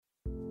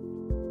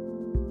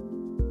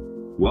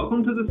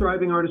Welcome to the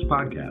Thriving Artist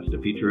Podcast,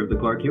 a feature of the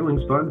Clark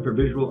Hewlings Fund for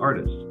Visual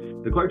Artists.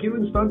 The Clark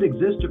Hewlings Fund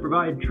exists to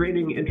provide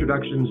training,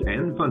 introductions,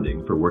 and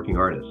funding for working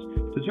artists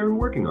to turn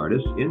working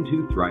artists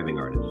into thriving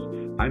artists.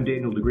 I'm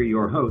Daniel Degree,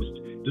 your host.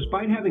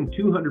 Despite having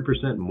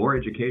 200% more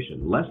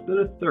education, less than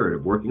a third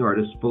of working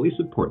artists fully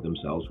support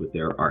themselves with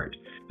their art.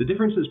 The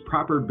difference is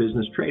proper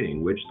business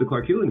training, which the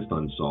Clark Hewlings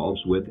Fund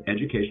solves with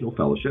educational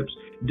fellowships,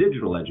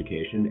 digital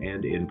education,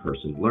 and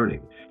in-person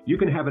learning. You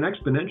can have an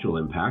exponential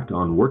impact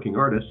on working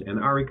artists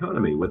and our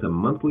economy with a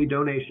monthly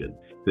donation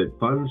that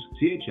funds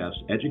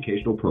CHF's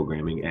educational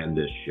programming and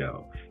this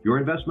show. Your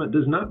investment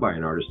does not buy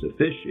an artist a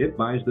fish, it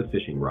buys the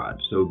fishing rod.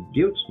 So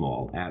give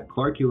small at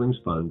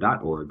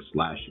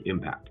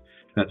clarkhewlingsfund.org/impact.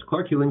 That's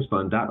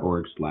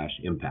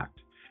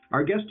clarkhewlingsfund.org/impact.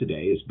 Our guest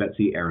today is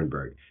Betsy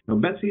Ehrenberg. Now,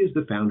 Betsy is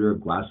the founder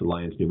of Glass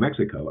Alliance New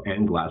Mexico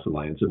and Glass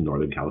Alliance of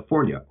Northern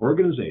California,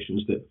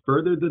 organizations that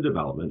further the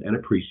development and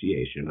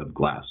appreciation of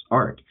glass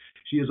art.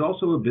 She is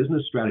also a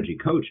business strategy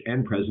coach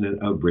and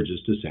president of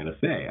Bridges to Santa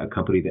Fe, a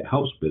company that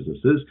helps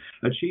businesses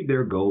achieve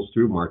their goals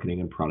through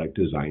marketing and product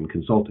design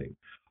consulting.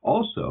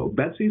 Also,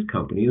 Betsy's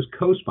company is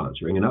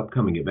co-sponsoring an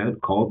upcoming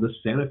event called the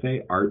Santa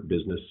Fe Art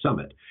Business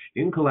Summit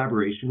in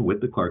collaboration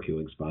with the Clark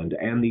Hewlings Fund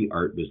and the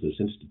Art Business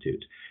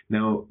Institute.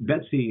 Now,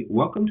 Betsy,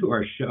 welcome to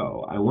our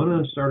show. I want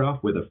to start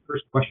off with a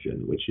first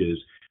question, which is,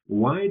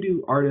 why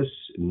do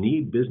artists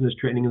need business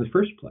training in the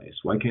first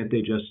place? Why can't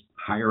they just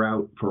hire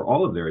out for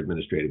all of their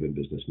administrative and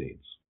business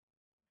needs?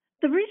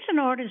 The reason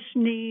artists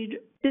need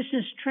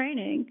business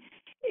training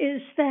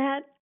is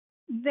that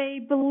they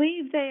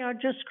believe they are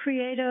just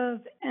creative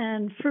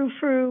and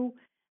frou-frou,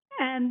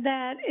 and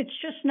that it's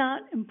just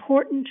not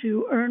important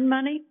to earn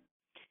money.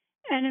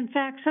 And in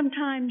fact,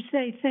 sometimes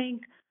they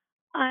think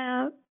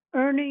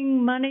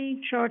earning money,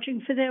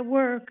 charging for their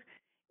work,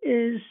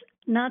 is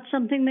not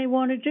something they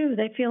want to do.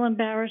 They feel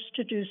embarrassed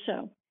to do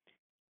so.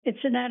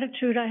 It's an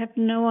attitude. I have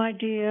no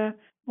idea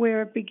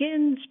where it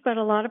begins, but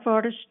a lot of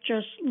artists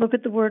just look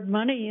at the word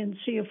money and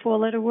see a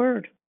four-letter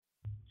word.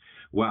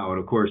 Wow. And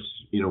of course,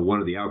 one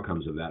of the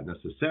outcomes of that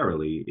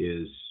necessarily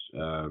is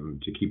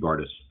to keep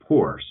artists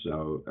poor.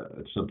 So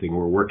it's something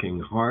we're working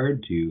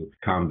hard to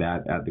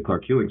combat at the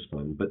Clark Hewlings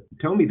Fund. But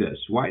tell me this,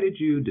 why did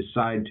you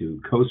decide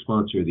to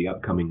co-sponsor the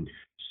upcoming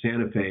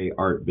Santa Fe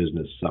Art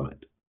Business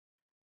Summit?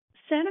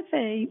 Santa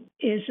Fe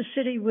is a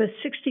city with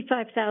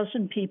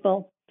 65,000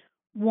 people.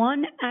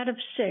 1 out of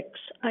 6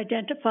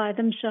 identify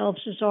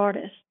themselves as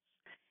artists.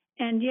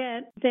 And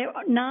yet they're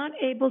not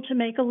able to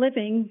make a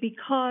living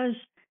because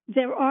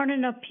there aren't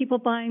enough people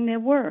buying their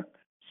work.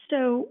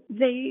 So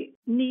they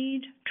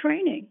need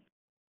training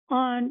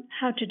on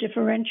how to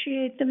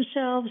differentiate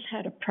themselves,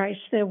 how to price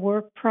their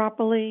work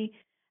properly,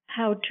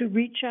 how to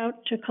reach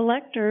out to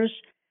collectors.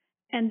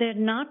 And they're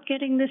not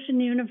getting this in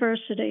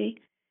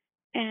university.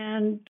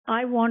 And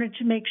I wanted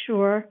to make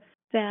sure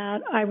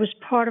that I was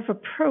part of a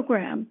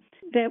program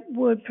that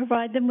would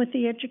provide them with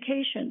the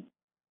education.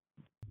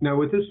 Now,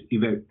 with this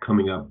event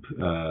coming up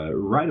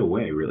right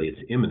away, really,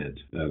 it's imminent.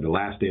 The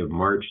last day of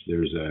March,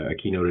 there's a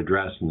keynote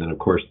address, and then, of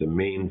course, the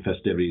main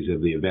festivities of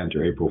the event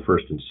are April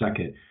 1st and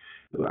 2nd.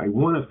 I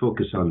want to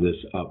focus on this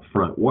up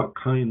front. What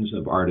kinds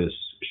of artists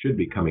should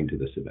be coming to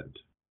this event?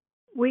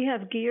 We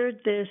have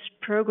geared this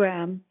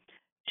program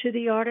to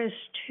the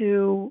artist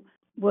who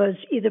was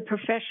either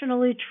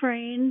professionally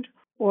trained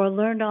or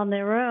learned on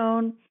their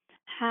own,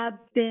 have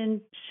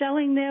been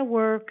selling their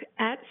work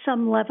at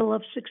some level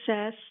of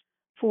success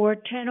for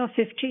 10 or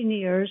 15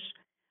 years,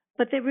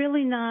 but they're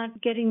really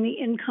not getting the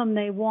income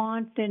they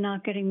want. They're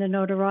not getting the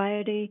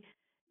notoriety.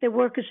 Their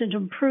work isn't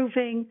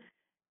improving.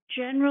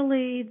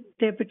 Generally,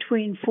 they're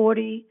between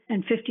 40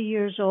 and 50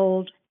 years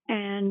old,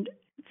 and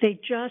they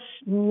just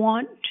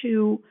want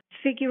to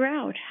figure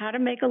out how to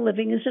make a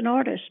living as an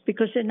artist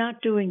because they're not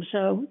doing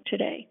so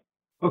today.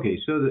 Okay,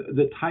 so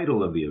the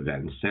title of the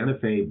event, Santa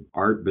Fe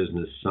Art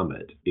Business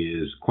Summit,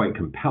 is quite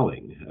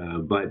compelling,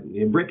 but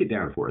break it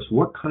down for us.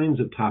 What kinds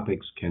of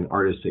topics can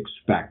artists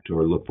expect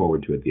or look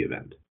forward to at the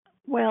event?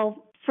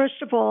 Well,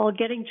 first of all,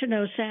 getting to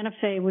know Santa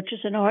Fe, which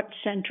is an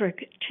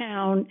art-centric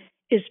town,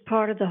 is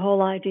part of the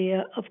whole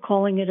idea of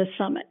calling it a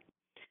summit.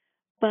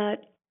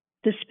 But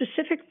the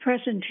specific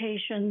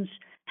presentations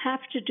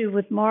have to do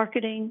with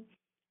marketing,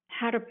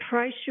 how to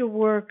price your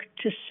work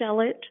to sell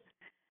it,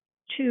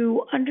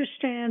 to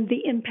understand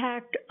the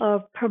impact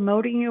of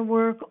promoting your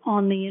work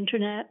on the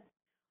internet.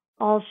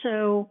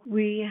 Also,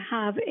 we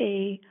have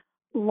a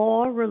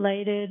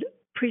law-related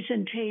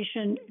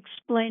presentation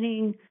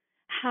explaining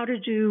how to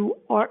do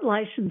art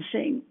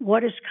licensing,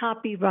 what is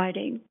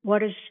copywriting,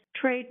 what is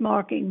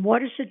trademarking,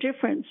 what is the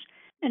difference,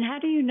 and how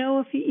do you know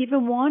if you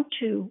even want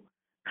to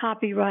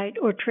copyright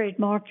or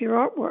trademark your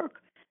artwork.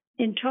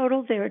 In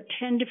total, there are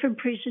 10 different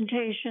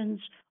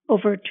presentations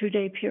over a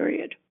 2-day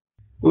period.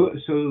 Well,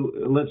 so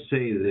let's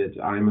say that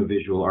I'm a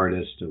visual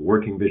artist, a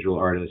working visual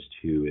artist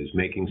who is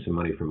making some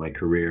money from my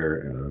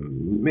career,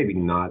 maybe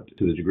not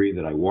to the degree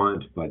that I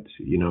want, but,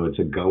 it's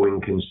a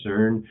going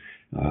concern.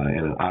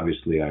 And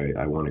obviously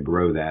I want to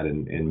grow that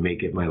and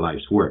make it my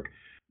life's work.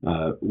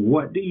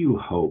 What do you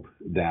hope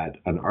that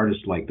an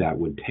artist like that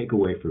would take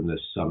away from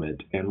this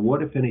summit, and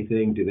what, if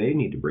anything, do they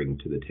need to bring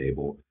to the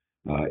table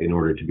in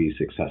order to be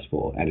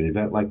successful at an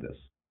event like this?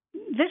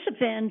 This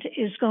event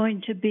is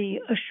going to be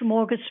a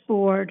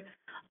smorgasbord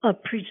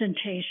of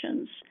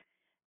presentations,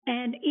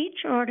 and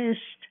each artist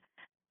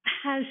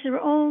has their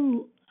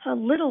own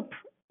little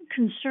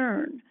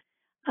concern.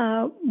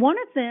 One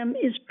of them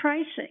is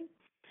pricing.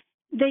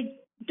 They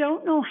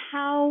don't know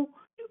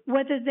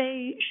whether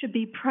they should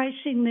be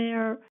pricing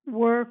their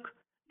work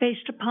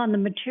based upon the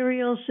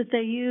materials that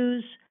they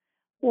use,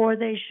 or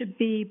they should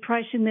be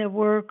pricing their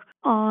work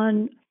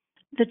on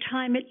the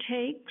time it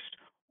takes,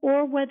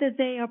 or whether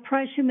they are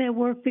pricing their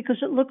work because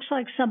it looks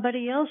like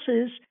somebody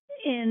else's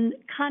in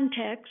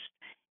context.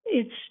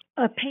 It's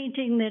a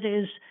painting that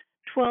is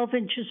 12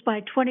 inches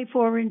by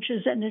 24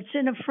 inches and it's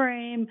in a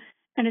frame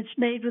and it's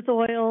made with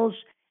oils,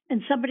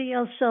 and somebody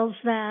else sells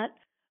that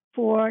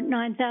for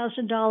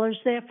 $9,000.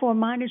 Therefore,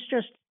 mine is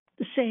just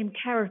the same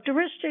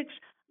characteristics.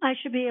 I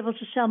should be able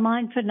to sell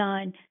mine for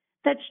 $9,000.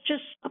 That's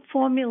just a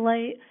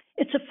formula.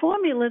 It's a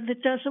formula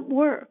that doesn't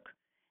work.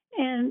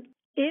 And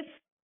if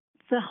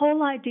the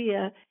whole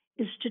idea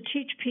is to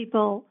teach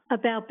people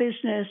about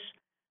business,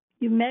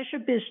 you measure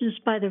business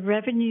by the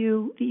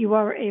revenue that you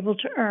are able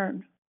to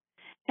earn.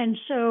 And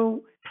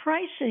so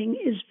pricing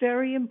is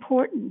very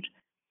important.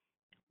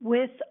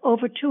 With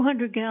over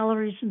 200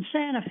 galleries in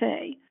Santa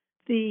Fe,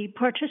 the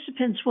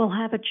participants will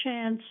have a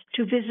chance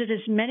to visit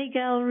as many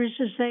galleries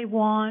as they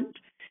want,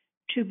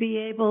 to be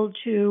able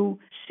to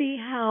see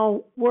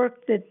how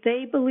work that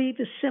they believe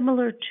is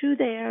similar to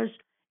theirs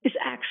is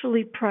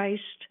actually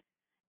priced.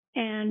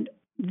 And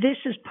this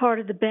is part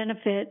of the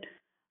benefit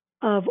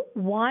of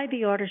why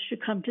the artist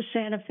should come to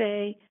Santa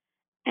Fe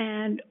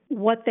and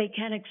what they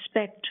can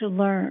expect to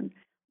learn.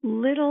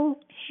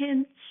 Little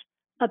hints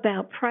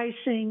about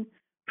pricing,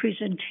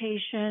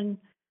 presentation,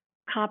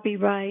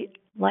 copyright,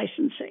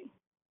 licensing.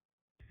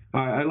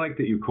 I like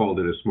that you called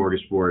it a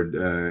smorgasbord.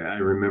 I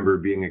remember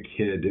being a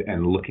kid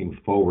and looking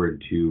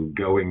forward to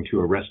going to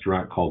a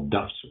restaurant called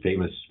Duff's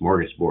Famous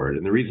Smorgasbord.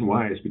 And the reason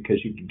why is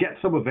because you can get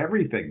some of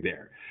everything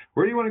there.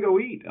 Where do you want to go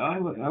eat? I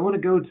want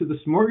to go to the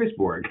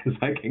smorgasbord because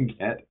I can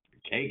get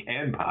cake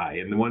and pie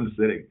in the one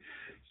sitting.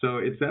 So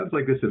it sounds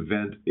like this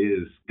event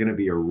is going to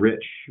be a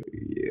rich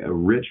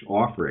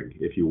offering,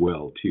 if you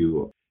will,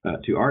 to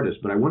artists.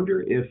 But I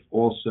wonder if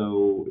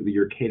also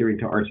you're catering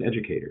to arts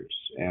educators,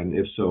 and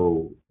if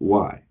so,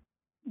 why?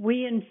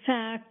 We, in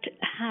fact,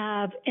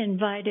 have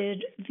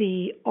invited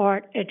the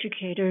art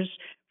educators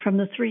from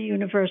the three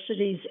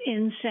universities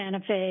in Santa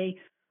Fe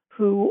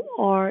who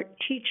are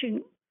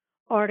teaching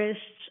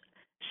artists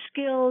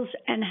skills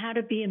and how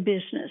to be in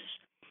business.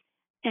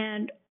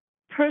 And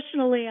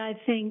personally, I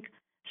think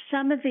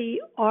some of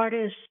the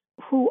artists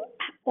who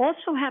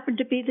also happen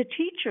to be the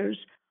teachers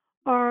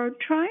are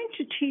trying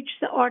to teach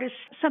the artists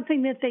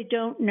something that they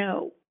don't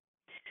know.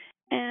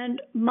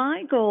 And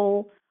my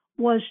goal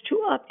was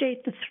to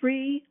update the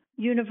three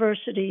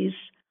universities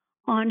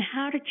on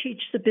how to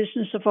teach the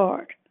business of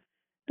art.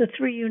 The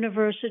three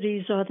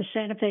universities are the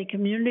Santa Fe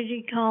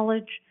Community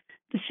College,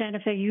 the Santa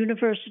Fe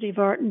University of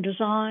Art and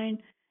Design,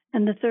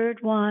 and the third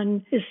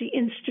one is the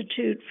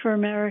Institute for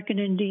American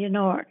Indian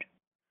Art.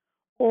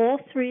 All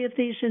three of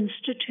these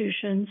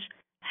institutions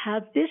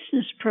have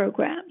business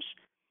programs,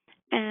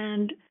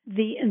 and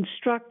the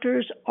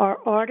instructors are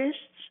artists,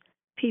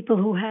 people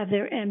who have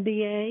their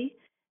MBA.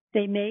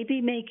 They may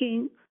be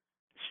making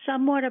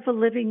somewhat of a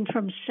living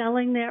from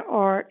selling their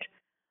art,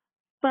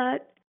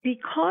 but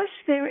because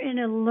they're in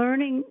a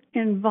learning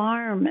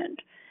environment,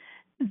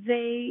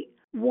 they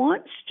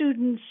want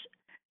students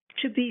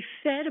to be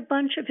fed a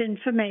bunch of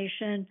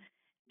information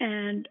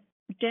and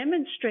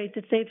demonstrate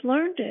that they've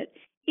learned it,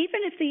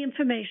 even if the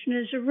information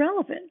is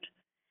irrelevant.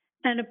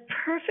 And a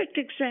perfect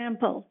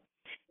example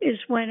is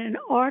when an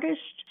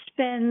artist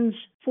spends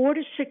 4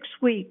 to 6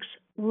 weeks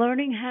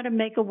learning how to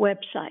make a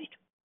website.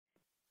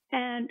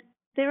 And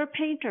they're a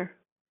painter.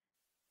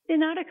 They're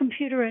not a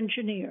computer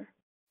engineer.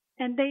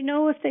 And they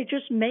know if they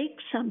just make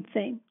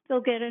something,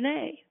 they'll get an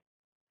A.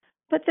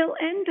 But they'll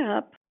end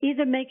up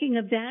either making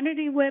a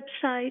vanity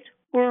website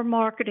or a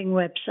marketing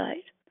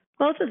website.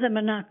 Both of them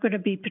are not going to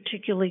be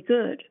particularly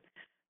good.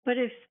 But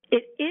if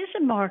it is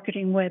a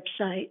marketing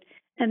website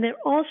and they're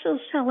also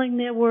selling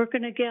their work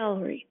in a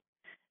gallery,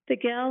 the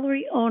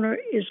gallery owner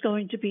is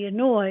going to be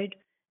annoyed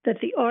that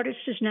the artist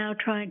is now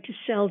trying to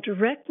sell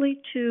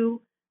directly to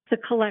the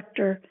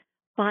collector,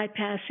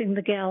 bypassing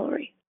the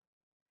gallery.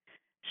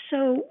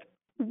 So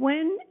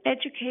when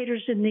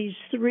educators in these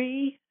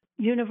three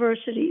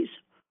universities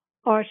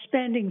are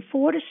spending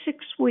 4 to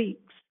 6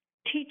 weeks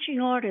teaching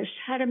artists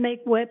how to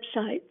make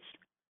websites,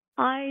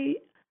 I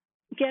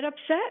get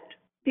upset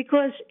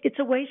because it's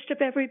a waste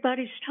of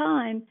everybody's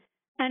time.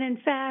 And in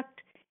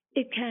fact,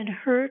 it can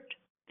hurt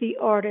the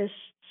artist's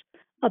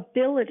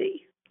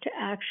ability to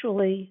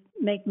actually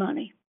make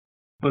money.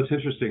 Well, it's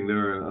interesting.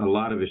 There are a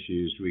lot of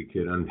issues we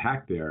could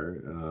unpack there,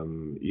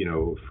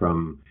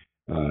 from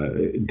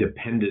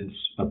dependence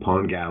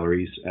upon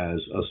galleries as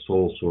a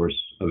sole source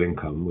of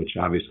income, which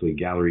obviously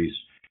galleries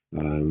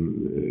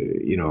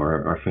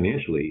are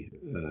financially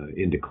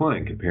in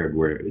decline compared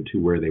to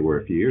where they were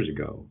a few years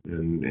ago.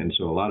 And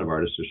so a lot of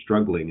artists are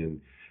struggling.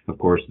 And of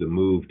course, the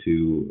move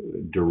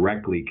to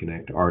directly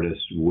connect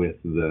artists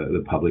with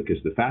the public is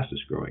the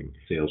fastest growing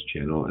sales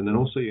channel. And then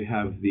also you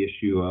have the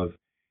issue of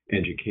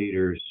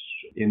educators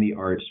in the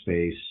art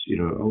space.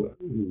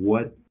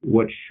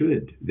 What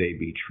should they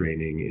be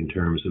training in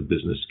terms of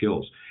business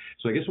skills?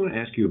 So I guess I want to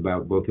ask you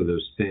about both of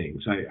those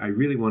things. I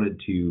really wanted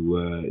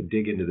to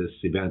dig into this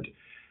event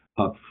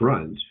up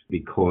front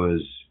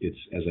because it's,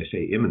 as I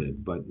say,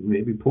 imminent, but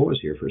maybe pause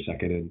here for a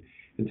second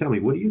and tell me,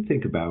 what do you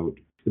think about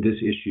this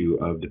issue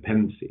of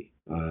dependency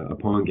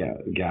upon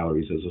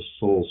galleries as a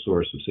sole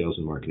source of sales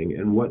and marketing?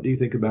 And what do you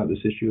think about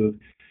this issue of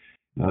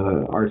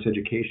arts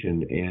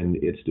education and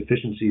its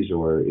deficiencies,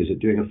 or is it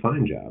doing a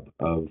fine job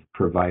of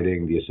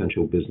providing the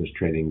essential business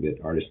training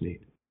that artists need?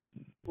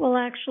 Well,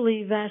 actually,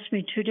 you've asked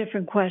me two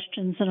different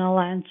questions, and I'll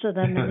answer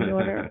them in the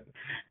order.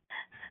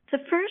 The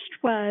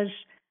first was,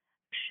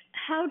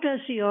 how does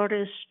the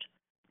artist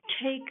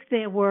take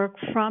their work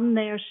from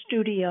their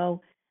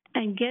studio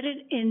and get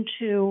it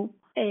into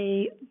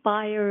a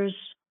buyer's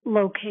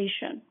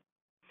location?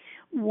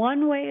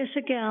 One way is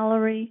a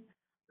gallery,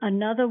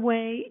 another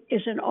way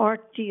is an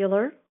art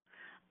dealer,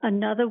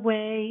 another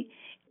way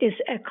is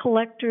a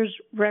collector's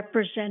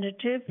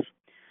representative,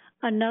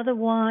 another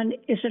one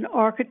is an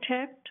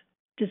architect,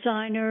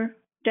 designer,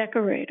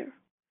 decorator.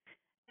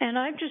 And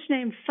I've just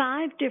named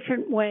 5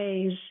 different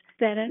ways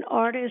that an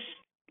artist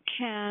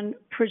can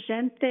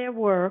present their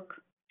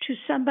work to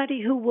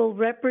somebody who will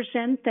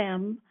represent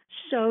them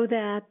so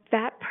that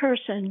that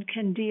person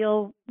can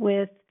deal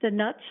with the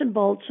nuts and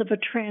bolts of a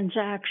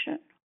transaction.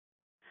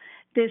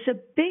 There's a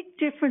big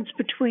difference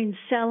between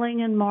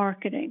selling and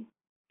marketing.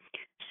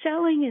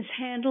 Selling is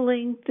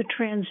handling the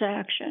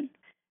transaction.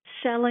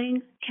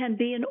 Selling can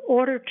be an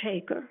order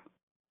taker.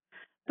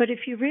 But if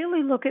you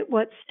really look at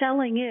what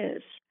selling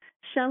is,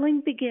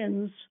 selling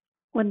begins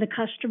when the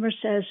customer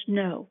says,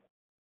 no,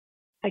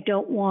 I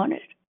don't want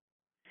it.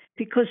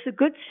 Because the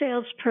good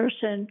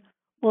salesperson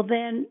will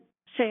then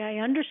say,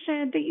 I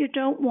understand that you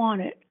don't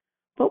want it,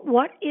 but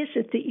what is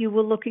it that you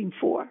were looking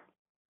for?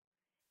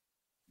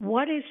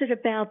 What is it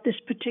about this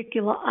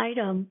particular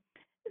item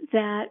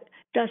that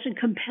doesn't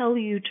compel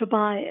you to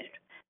buy it?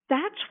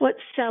 That's what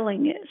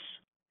selling is.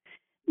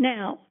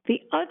 Now,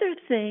 the other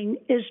thing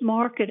is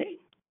marketing.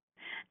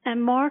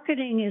 And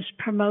marketing is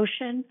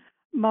promotion,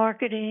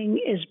 marketing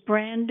is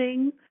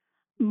branding,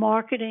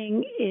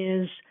 marketing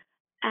is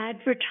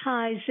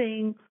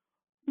advertising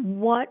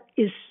what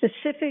is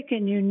specific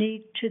and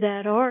unique to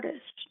that artist.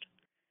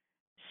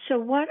 So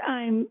what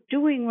I'm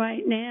doing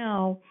right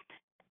now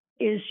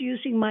is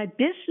using my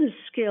business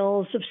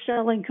skills of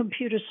selling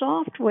computer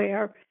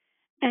software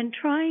and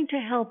trying to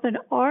help an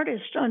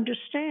artist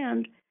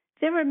understand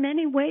there are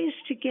many ways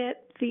to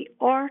get the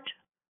art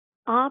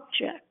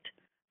object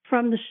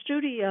from the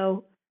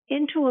studio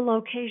into a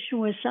location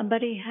where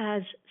somebody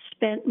has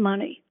spent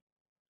money.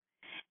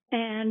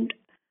 And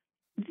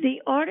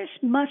the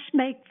artist must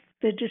make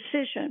the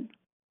decision.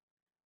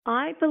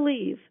 I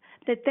believe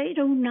that they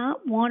do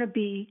not want to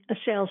be a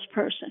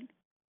salesperson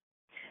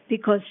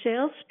because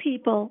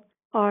salespeople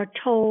are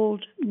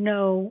told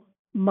no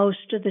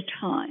most of the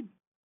time.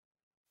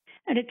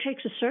 And it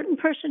takes a certain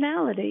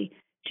personality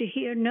to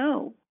hear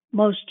no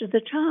most of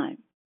the time.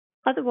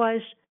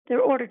 Otherwise, they're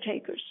order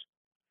takers.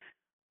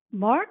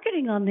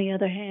 Marketing, on the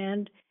other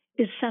hand,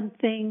 is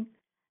something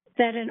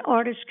that an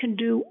artist can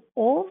do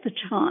all the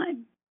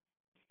time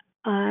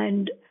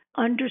and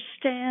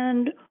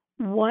understand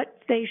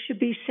what they should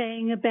be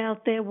saying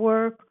about their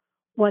work,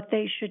 what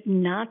they should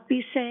not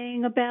be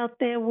saying about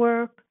their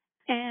work,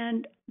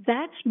 and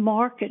that's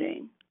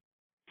marketing.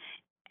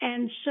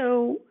 And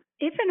so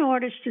if an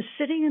artist is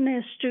sitting in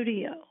their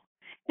studio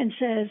and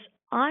says,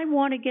 I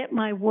want to get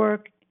my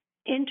work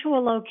into a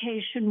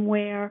location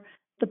where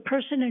the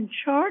person in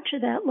charge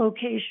of that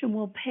location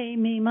will pay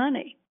me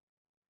money,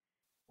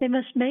 they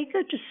must make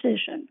a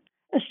decision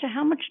as to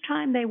how much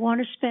time they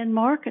want to spend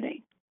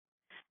marketing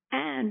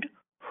and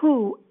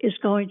who is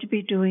going to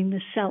be doing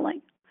the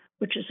selling,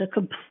 which is a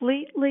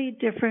completely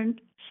different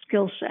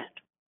skill set.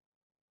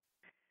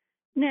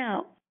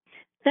 Now,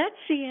 that's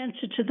the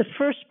answer to the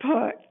first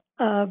part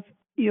of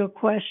your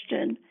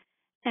question,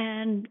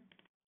 and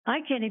I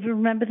can't even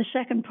remember the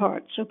second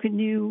part, so can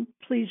you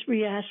please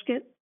re-ask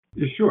it?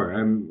 Sure.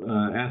 I'm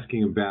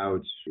asking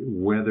about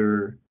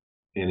whether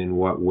and in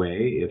what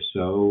way, if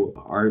so,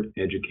 art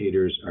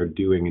educators are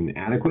doing an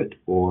adequate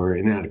or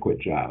inadequate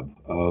job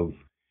of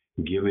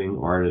giving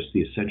artists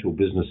the essential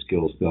business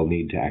skills they'll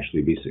need to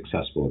actually be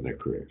successful in their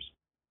careers.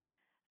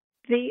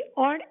 The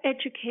art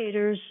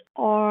educators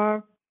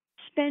are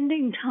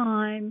spending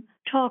time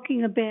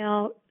talking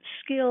about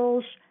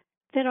skills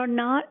that are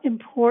not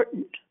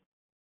important.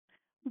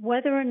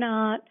 Whether or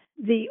not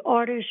the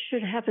artist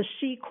should have a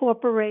C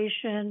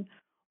corporation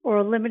or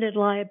a limited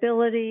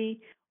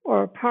liability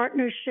or a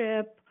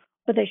partnership,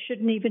 or they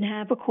shouldn't even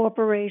have a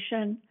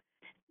corporation,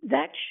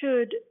 that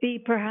should be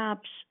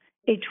perhaps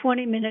a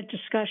 20-minute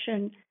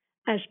discussion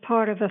as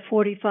part of a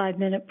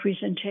 45-minute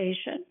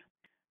presentation.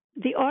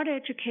 The art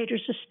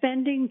educators are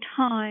spending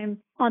time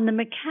on the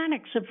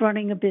mechanics of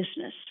running a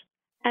business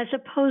as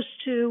opposed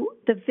to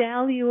the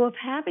value of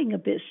having a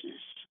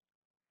business.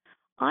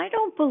 I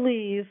don't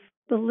believe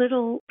the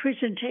little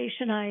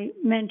presentation I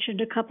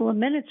mentioned a couple of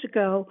minutes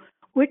ago,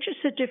 which is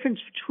the difference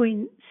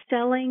between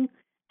selling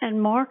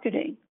and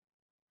marketing.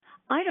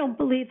 I don't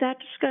believe that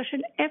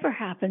discussion ever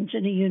happens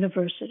in a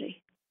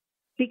university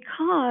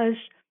because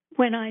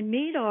when I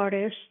meet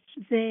artists,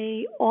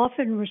 they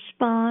often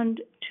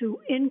respond to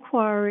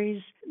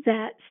inquiries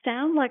that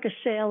sound like a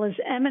sale is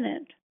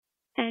imminent.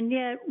 And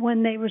yet,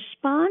 when they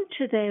respond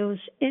to those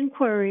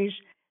inquiries,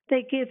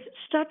 they give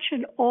such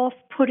an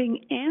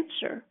off-putting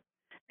answer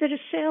that a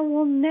sale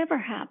will never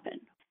happen.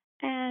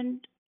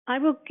 And I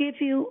will give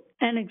you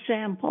an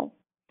example.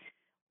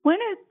 When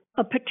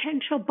a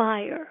potential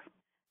buyer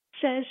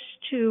says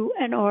to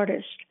an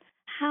artist,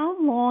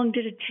 "How long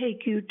did it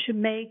take you to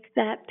make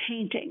that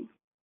painting?"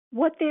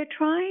 What they're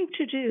trying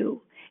to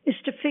do is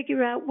to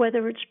figure out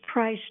whether it's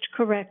priced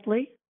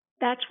correctly.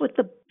 That's what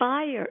the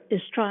buyer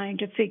is trying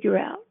to figure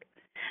out.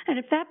 And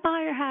if that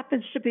buyer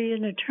happens to be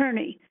an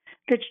attorney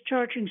that's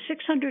charging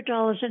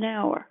 $600 an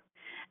hour,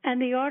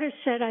 and the artist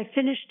said, "I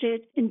finished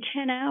it in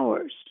 10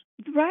 hours,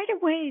 right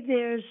away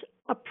there's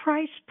a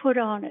price put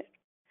on it.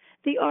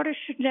 The artist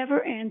should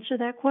never answer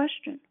that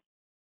question.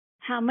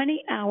 How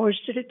many hours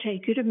did it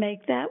take you to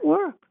make that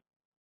work?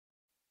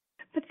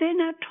 But they're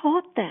not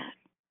taught that.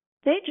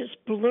 They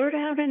just blurt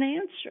out an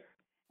answer.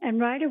 And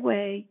right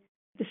away,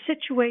 the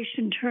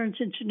situation turns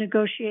into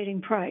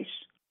negotiating price,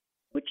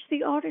 which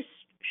the artist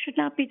should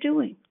not be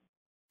doing.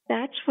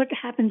 That's what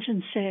happens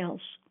in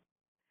sales.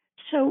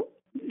 So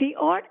the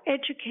art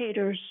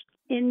educators,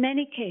 in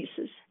many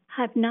cases,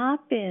 have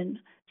not been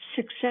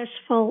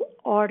successful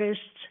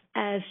artists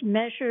as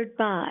measured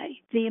by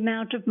the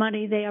amount of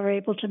money they are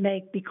able to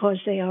make because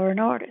they are an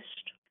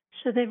artist.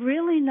 So they're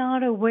really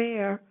not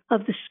aware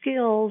of the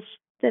skills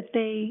that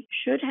they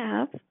should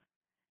have,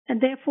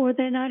 and therefore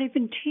they're not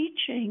even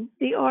teaching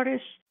the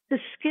artists the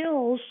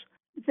skills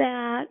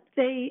that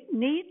they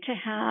need to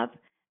have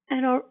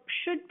and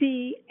should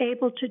be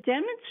able to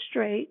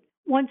demonstrate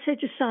once they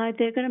decide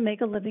they're going to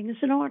make a living as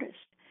an artist.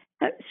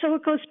 So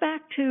it goes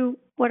back to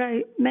what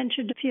I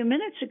mentioned a few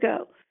minutes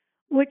ago,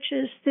 which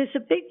is there's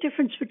a big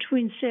difference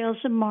between sales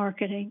and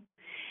marketing.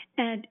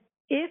 And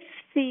if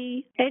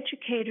the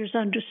educators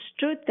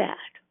understood that,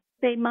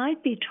 they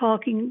might be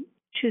talking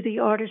to the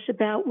artists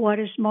about what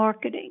is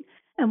marketing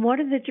and what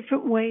are the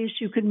different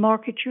ways you can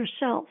market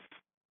yourself.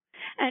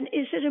 And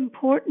is it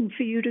important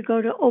for you to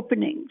go to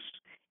openings?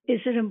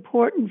 Is it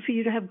important for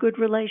you to have good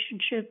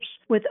relationships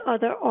with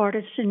other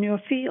artists in your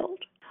field?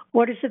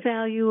 What is the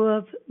value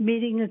of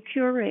meeting a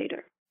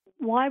curator?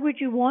 Why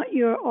would you want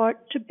your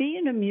art to be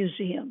in a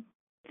museum?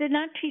 They're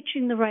not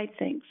teaching the right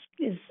things,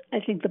 is, I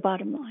think, the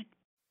bottom line.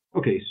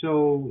 Okay,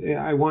 so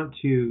I want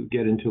to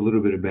get into a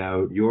little bit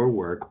about your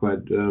work,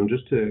 but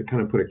just to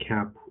kind of put a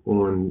cap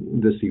on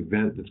this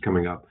event that's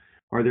coming up,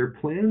 are there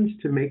plans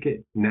to make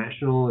it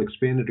national,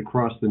 expanded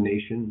across the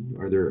nation?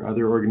 Are there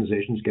other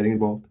organizations getting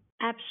involved?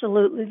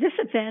 Absolutely. This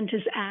event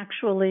is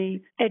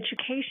actually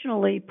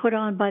educationally put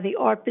on by the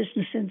Art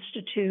Business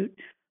Institute,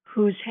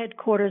 whose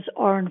headquarters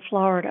are in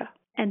Florida.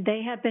 And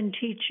they have been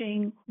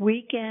teaching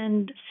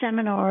weekend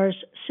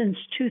seminars since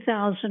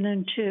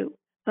 2002.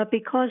 But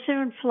because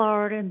they're in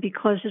Florida and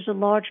because there's a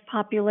large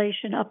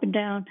population up and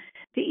down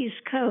the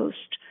East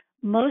Coast,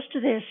 most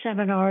of their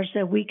seminars,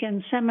 their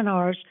weekend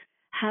seminars,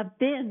 have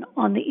been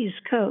on the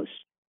East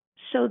Coast.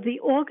 So the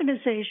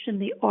organization,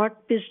 the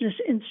Art Business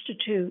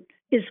Institute,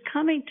 is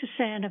coming to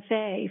Santa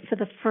Fe for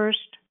the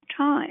first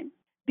time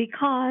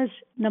because,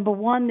 number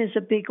one, there's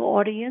a big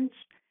audience,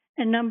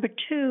 and number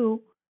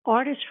two,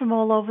 artists from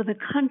all over the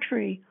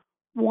country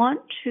want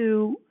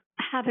to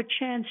have a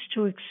chance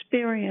to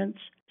experience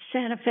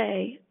Santa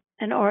Fe,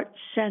 an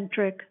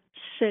art-centric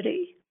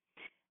city.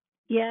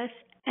 Yes,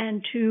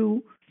 and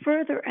to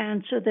further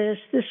answer this,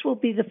 this will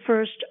be the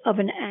first of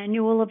an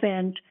annual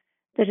event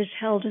that is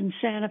held in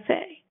Santa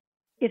Fe.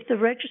 If the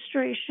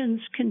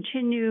registrations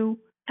continue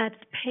at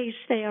the pace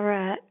they are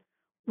at,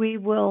 we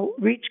will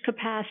reach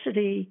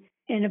capacity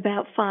in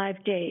about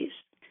 5 days.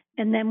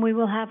 And then we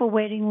will have a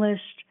waiting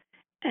list,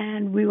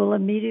 and we will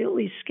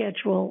immediately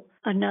schedule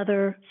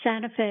another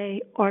Santa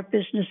Fe Art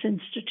Business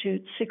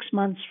Institute 6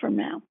 months from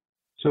now.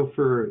 So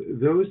for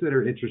those that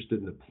are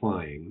interested in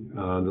applying,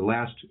 the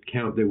last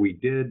count that we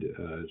did,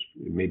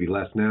 maybe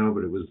less now,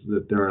 but it was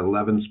that there are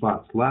 11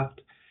 spots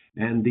left.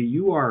 And the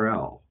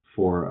URL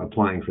for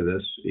applying for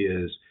this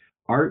is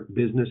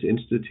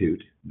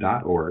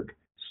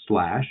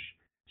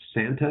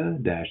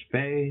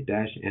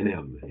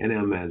artbusinessinstitute.org/Santa-Fe-NM.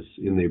 NM as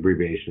in the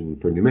abbreviation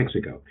for New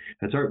Mexico.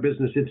 That's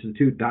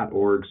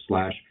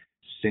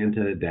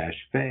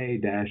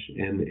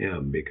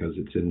artbusinessinstitute.org/Santa-Fe-NM because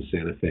it's in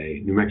Santa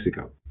Fe, New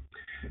Mexico.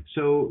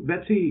 So,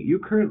 Betsy, you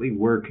currently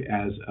work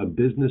as a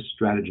business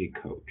strategy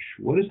coach.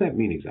 What does that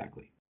mean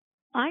exactly?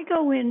 I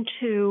go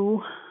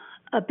into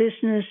a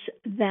business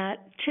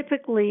that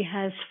typically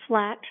has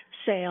flat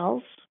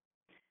sales,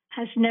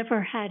 has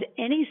never had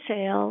any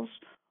sales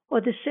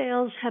or the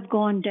sales have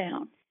gone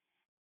down.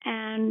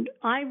 And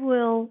I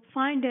will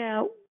find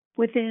out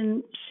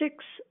within 6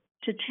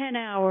 to 10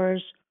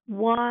 hours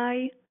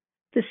why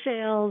the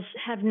sales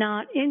have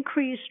not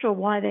increased or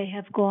why they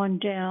have gone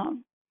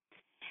down.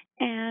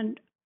 And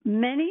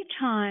many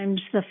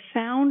times the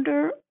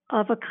founder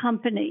of a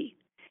company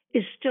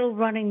is still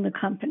running the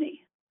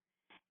company.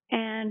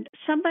 And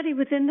somebody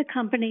within the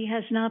company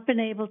has not been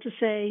able to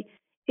say,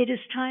 it is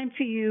time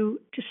for you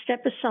to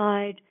step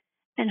aside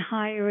and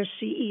hire a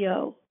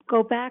CEO.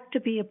 Go back to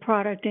be a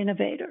product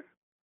innovator,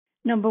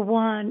 number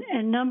one.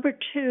 And number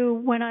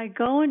two, when I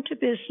go into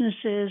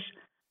businesses,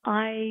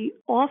 I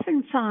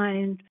often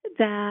find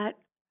that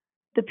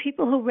the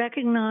people who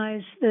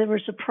recognize there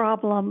is a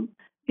problem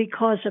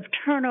because of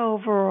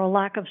turnover or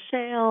lack of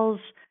sales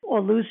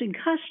or losing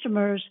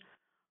customers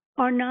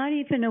are not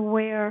even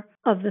aware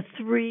of the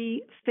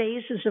 3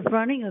 phases of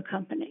running a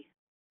company.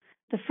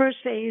 The first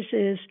phase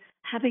is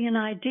having an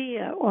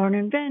idea or an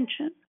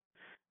invention.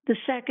 The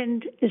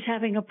second is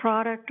having a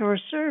product or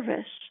a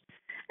service.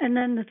 And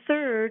then the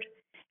third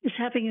is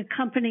having a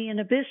company and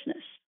a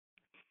business.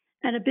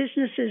 And a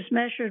business is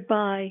measured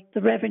by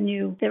the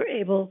revenue they're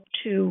able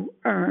to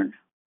earn.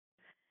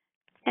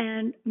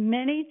 And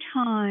many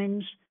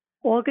times,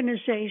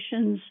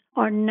 organizations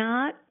are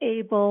not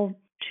able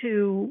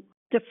to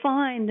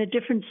define the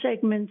different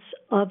segments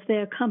of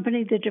their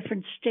company, the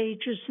different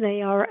stages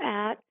they are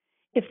at.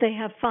 If they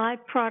have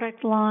 5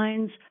 product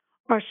lines,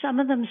 are some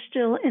of them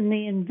still in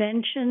the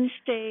invention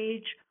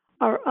stage?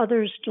 Are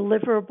others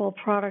deliverable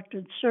product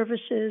and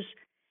services?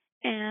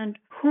 And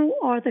who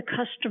are the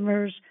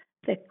customers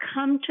that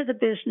come to the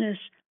business,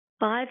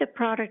 buy the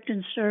product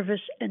and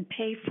service, and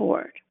pay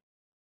for it?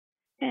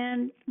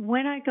 And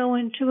when I go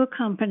into a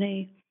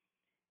company,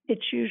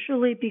 it's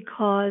usually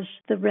because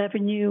the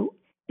revenue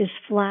is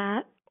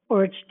flat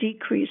or it's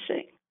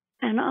decreasing.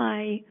 And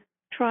I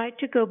try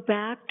to go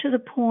back to the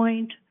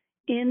point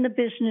in the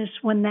business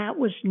when that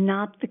was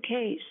not the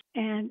case.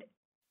 And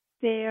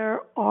there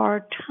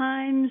are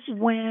times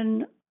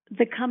when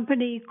the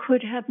company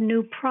could have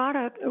new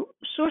product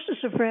sources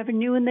of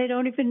revenue and they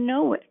don't even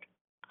know it.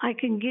 I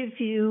can give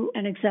you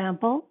an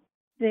example.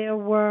 There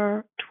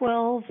were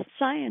 12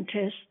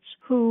 scientists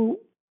who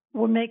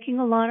were making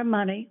a lot of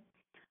money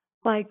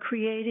by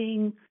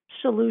creating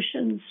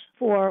solutions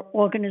for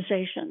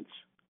organizations.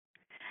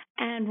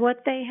 And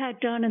what they had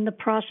done in the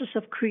process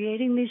of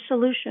creating these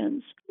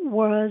solutions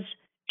was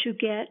to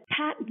get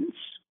patents.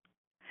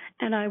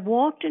 And I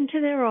walked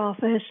into their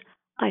office,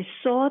 I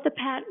saw the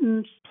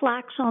patent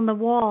plaques on the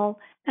wall,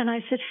 and I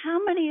said,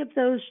 how many of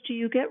those do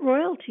you get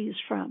royalties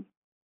from?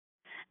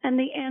 And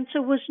the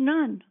answer was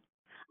none.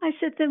 I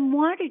said, then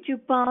why did you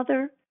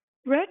bother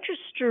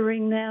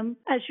registering them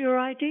as your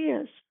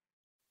ideas?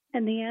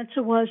 And the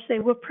answer was they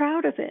were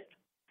proud of it.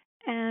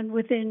 And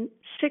within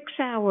 6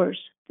 hours,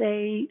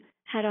 they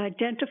had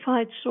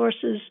identified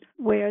sources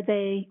where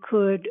they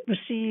could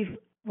receive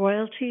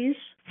royalties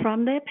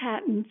from their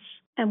patents.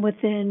 And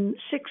within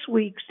 6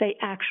 weeks, they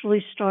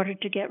actually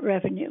started to get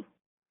revenue.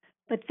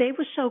 But they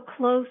were so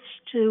close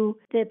to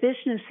their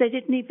business, they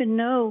didn't even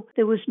know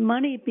there was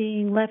money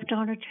being left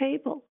on a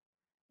table.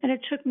 And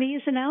it took me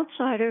as an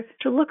outsider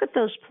to look at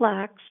those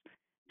plaques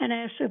and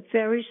ask a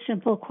very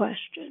simple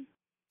question.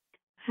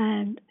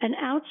 And an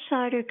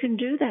outsider can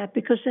do that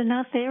because they're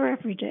not there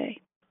every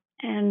day.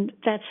 And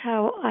that's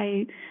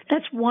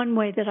one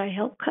way that I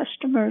help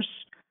customers,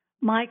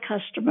 my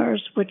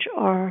customers, which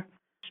are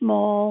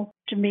small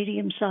to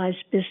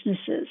medium-sized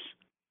businesses.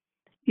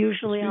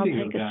 Usually I'll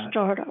take a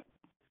startup.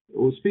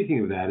 Well,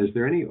 speaking of that, is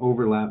there any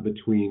overlap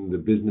between the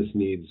business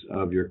needs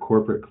of your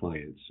corporate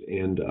clients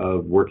and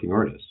of working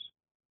artists?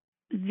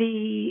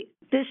 The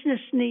business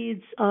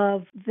needs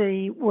of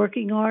the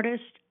working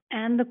artist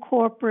and the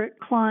corporate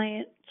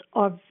client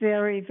are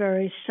very,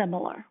 very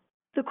similar.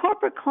 The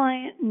corporate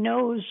client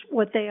knows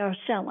what they are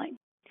selling.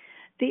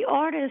 The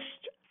artist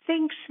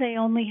thinks they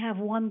only have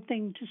one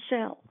thing to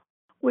sell,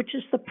 which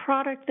is the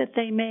product that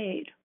they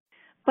made.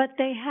 But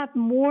they have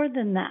more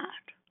than that.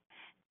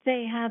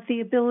 They have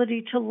the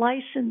ability to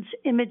license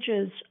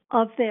images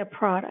of their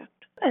product.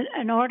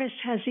 An artist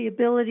has the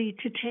ability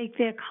to take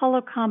their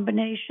color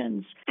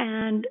combinations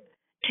and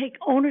take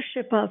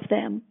ownership of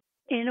them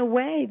in a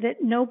way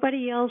that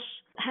nobody else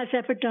has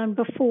ever done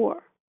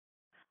before.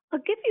 I'll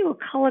give you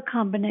a color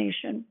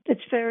combination that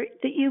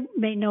you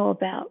may know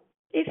about.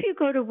 If you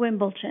go to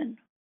Wimbledon,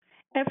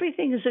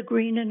 everything is a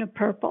green and a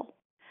purple.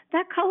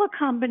 That color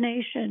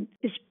combination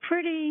is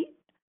pretty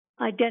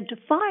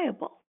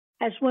identifiable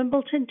as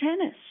Wimbledon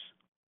tennis.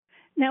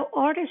 Now,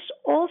 artists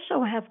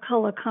also have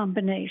color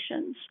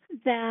combinations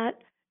that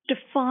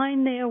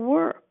define their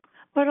work,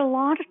 but a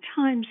lot of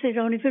times they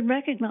don't even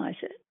recognize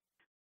it.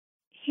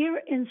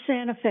 Here in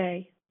Santa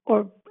Fe,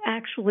 or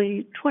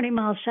actually 20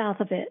 miles south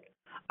of it,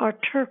 are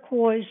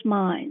turquoise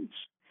mines.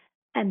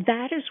 And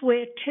that is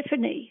where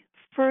Tiffany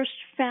first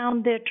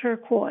found their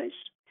turquoise.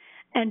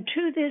 And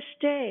to this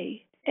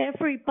day,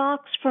 every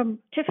box from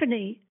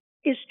Tiffany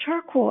is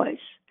turquoise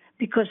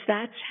because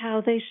that's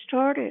how they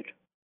started.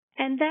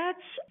 And that's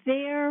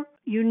their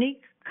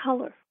unique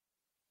color.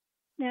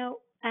 Now,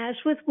 as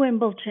with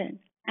Wimbledon,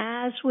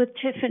 as with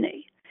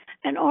Tiffany,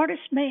 an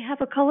artist may have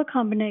a color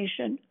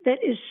combination that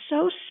is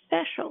so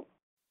special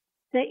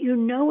that you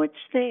know it's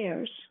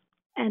theirs,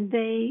 and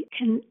they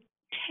can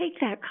take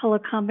that color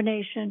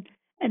combination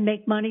and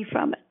make money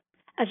from it,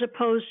 as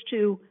opposed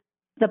to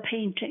the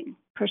painting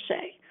per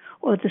se,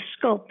 or the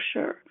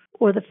sculpture,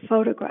 or the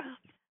photograph.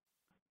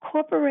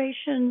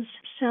 Corporations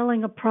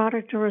selling a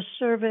product or a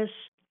service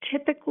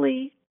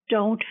typically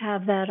don't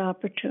have that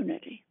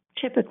opportunity.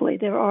 Typically,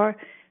 there are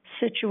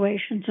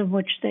situations in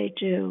which they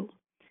do.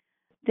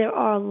 There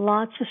are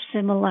lots of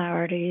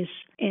similarities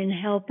in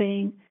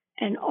helping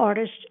an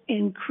artist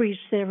increase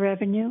their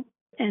revenue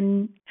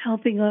and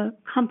helping a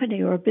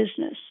company or a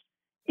business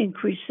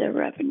increase their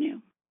revenue.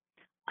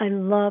 I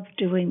love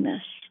doing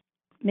this.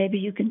 Maybe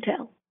you can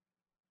tell.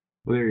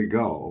 Well, there you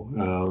go.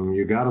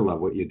 You got to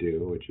love what you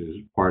do, which is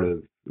part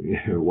of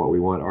what we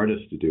want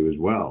artists to do as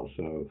well.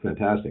 So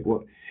fantastic.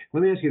 Well,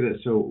 let me ask you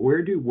this. So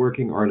where do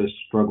working artists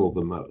struggle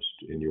the most,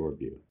 in your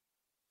view?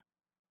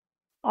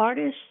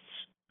 Artists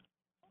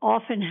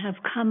often have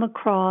come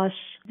across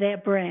their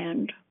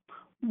brand,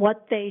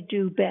 what they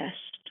do best.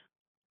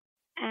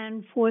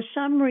 And for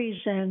some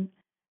reason,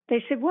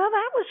 they said, well,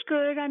 that was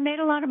good. I made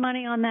a lot of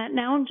money on that.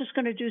 Now I'm just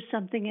going to do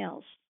something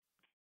else.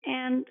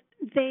 And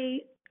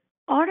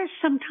artists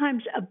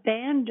sometimes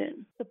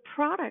abandon the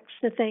products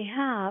that they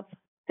have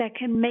that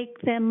can make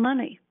them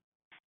money.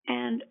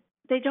 And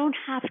they don't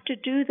have to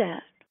do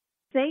that.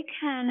 They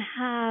can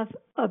have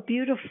a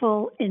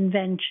beautiful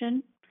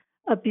invention,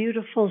 a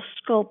beautiful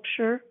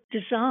sculpture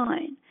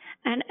design.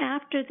 And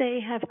after they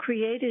have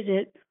created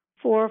it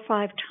 4 or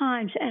 5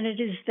 times and it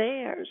is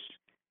theirs,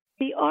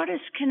 the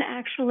artist can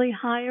actually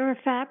hire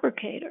a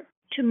fabricator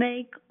to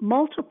make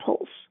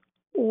multiples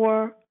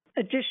or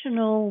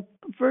additional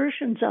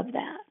versions of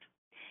that.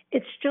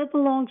 It still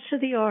belongs to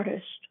the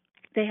artist.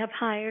 They have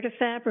hired a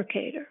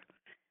fabricator.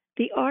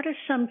 The artist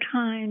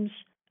sometimes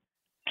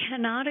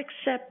cannot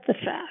accept the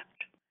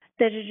fact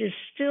that it is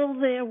still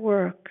their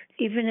work,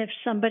 even if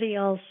somebody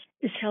else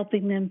is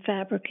helping them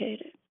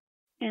fabricate it.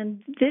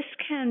 And this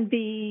can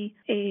be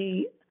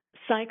a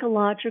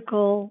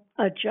psychological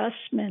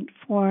adjustment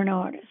for an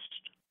artist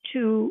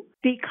to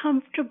be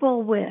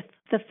comfortable with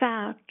the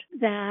fact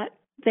that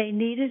they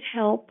needed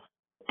help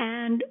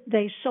and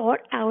they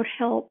sought out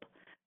help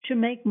to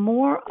make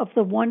more of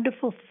the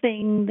wonderful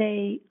thing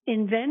they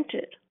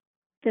invented,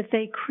 that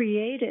they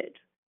created,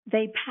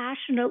 they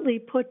passionately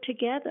put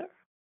together.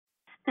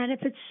 And if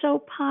it's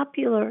so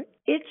popular,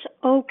 it's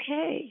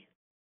okay,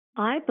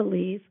 I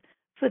believe,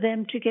 for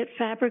them to get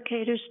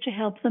fabricators to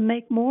help them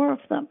make more of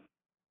them.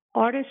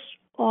 Artists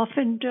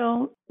often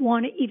don't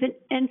want to even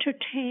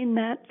entertain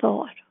that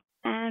thought.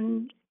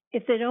 And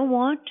if they don't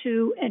want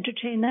to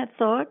entertain that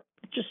thought,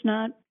 it's just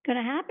not going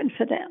to happen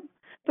for them.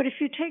 But if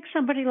you take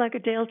somebody like a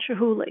Dale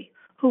Chihuly,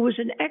 who was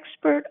an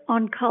expert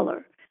on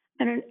color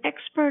and an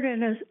expert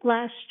in a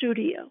glass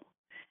studio,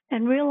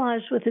 and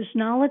realized with his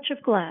knowledge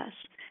of glass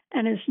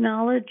and his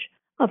knowledge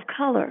of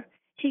color,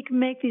 he can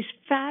make these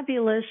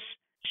fabulous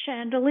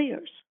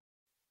chandeliers.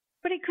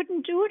 But he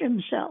couldn't do it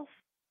himself.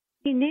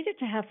 He needed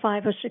to have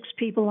 5 or 6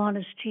 people on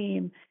his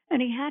team,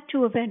 and he had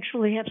to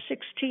eventually have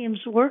 6 teams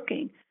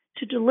working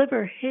to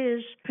deliver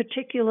his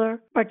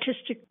particular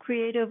artistic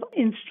creative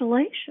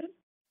installation.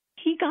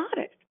 He got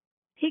it.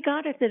 He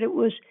got it that it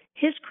was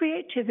his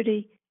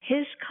creativity,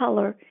 his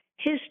color,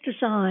 his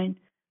design,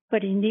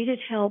 but he needed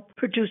help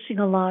producing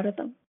a lot of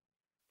them.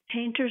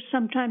 Painters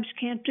sometimes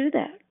can't do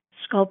that.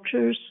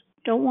 Sculptors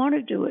don't want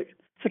to do it.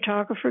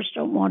 Photographers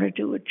don't want to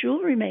do it.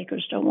 Jewelry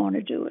makers don't want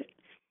to do it.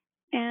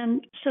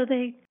 And so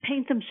they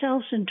paint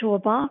themselves into a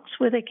box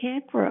where they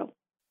can't grow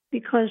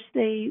because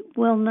they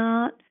will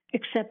not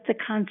accept the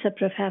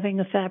concept of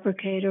having a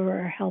fabricator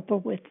or a helper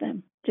with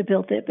them to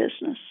build their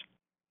business.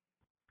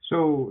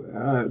 So,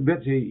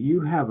 Betsy,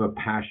 you have a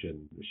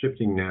passion,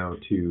 shifting now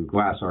to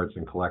glass arts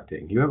and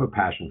collecting. You have a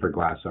passion for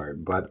glass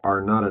art, but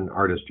are not an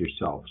artist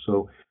yourself.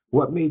 So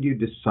what made you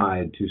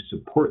decide to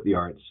support the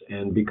arts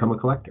and become a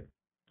collector?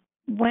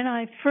 When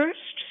I first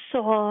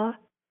saw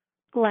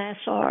glass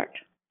art,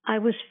 I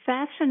was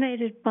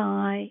fascinated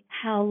by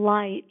how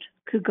light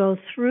could go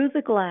through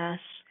the glass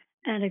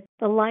and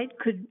the light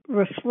could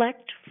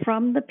reflect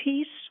from the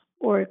piece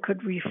or it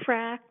could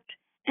refract.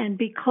 And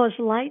because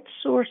light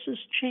sources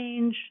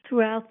change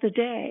throughout the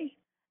day,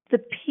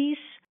 the piece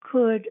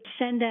could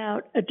send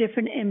out a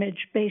different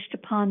image based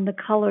upon the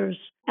colors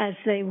as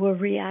they were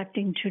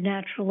reacting to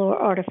natural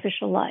or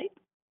artificial light.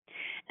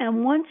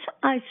 And once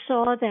I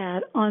saw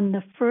that on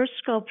the first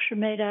sculpture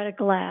made out of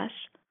glass,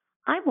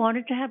 I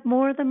wanted to have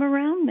more of them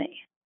around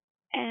me.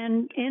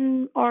 And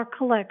in our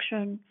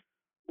collection,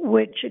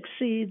 which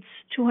exceeds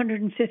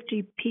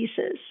 250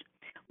 pieces,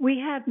 we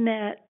have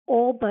met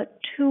all but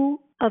 2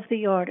 of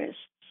the artists.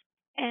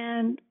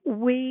 And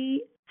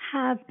we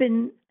have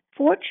been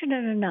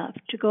fortunate enough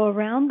to go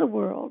around the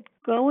world,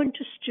 go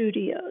into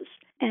studios,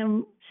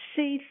 and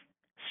see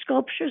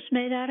sculptures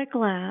made out of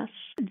glass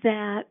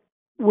that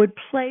would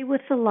play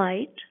with the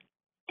light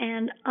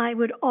And I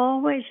would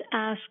always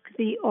ask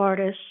the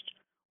artist,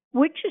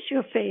 which is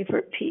your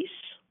favorite piece?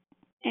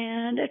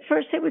 And at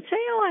first they would say,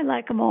 oh, I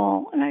like them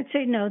all. And I'd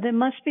say, no, there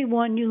must be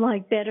one you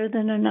like better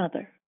than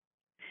another.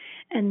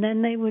 And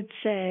then they would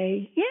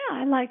say, yeah,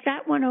 I like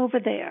that one over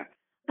there.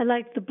 I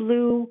like the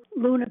blue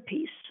Luna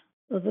piece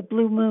or the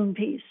blue moon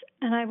piece.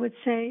 And I would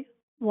say,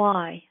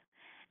 why?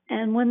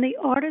 And when the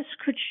artist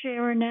could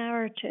share a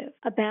narrative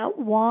about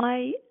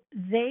why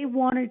they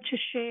wanted to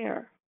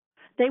share,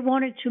 they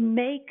wanted to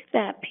make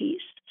that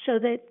piece so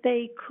that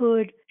they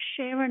could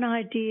share an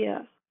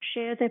idea,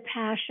 share their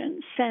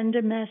passion, send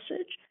a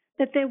message,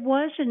 that there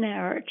was a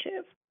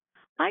narrative.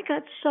 I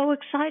got so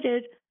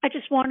excited, I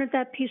just wanted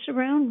that piece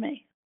around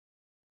me.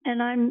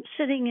 And I'm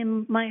sitting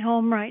in my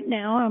home right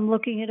now. I'm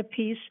looking at a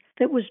piece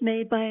that was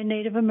made by a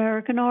Native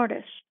American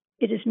artist.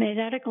 It is made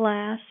out of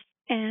glass,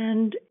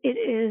 and it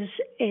is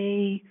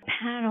a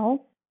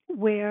panel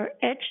where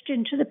etched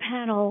into the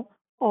panel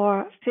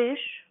are fish,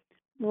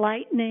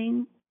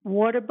 lightning,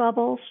 water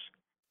bubbles,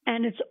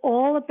 and it's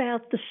all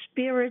about the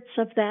spirits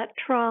of that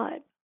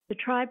tribe. The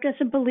tribe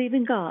doesn't believe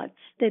in gods.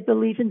 They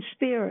believe in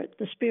spirit,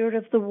 the spirit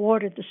of the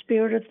water, the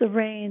spirit of the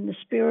rain, the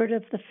spirit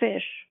of the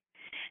fish,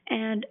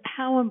 and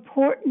how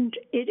important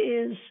it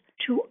is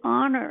to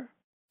honor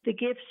the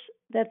gifts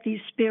that these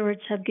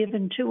spirits have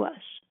given to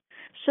us.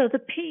 So the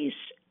piece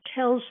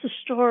tells the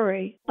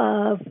story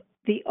of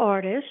the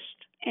artist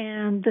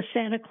and the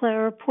Santa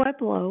Clara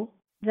Pueblo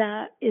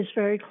that is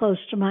very close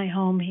to my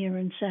home here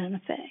in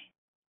Santa Fe.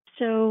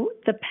 So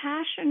the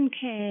passion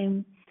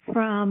came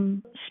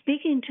from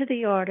speaking to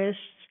the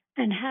artists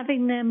and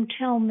having them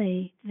tell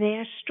me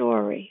their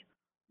story.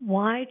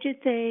 Why did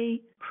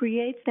they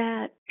create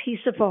that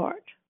piece of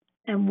art?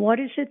 And what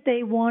is it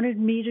they wanted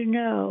me to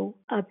know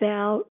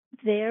about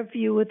their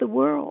view of the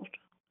world?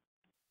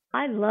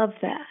 I love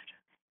that.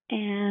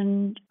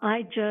 And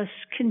I just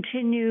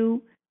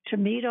continue to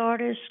meet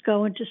artists,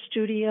 go into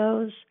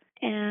studios,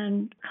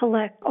 and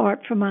collect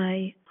art for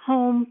my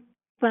home.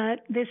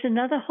 But there's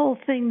another whole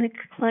thing that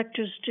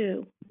collectors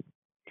do,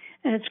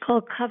 and it's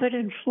called covet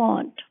and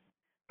flaunt.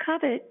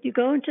 Covet, you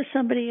go into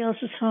somebody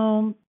else's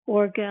home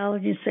or gallery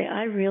and you say,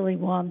 I really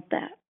want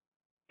that.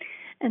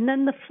 And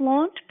then the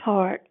flaunt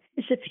part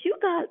is if you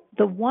got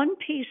the one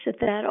piece that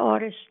that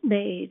artist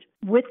made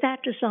with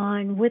that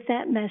design, with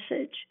that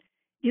message,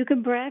 you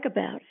can brag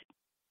about it.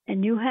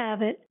 And you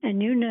have it,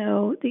 and you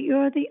know that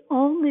you're the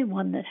only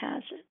one that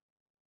has it.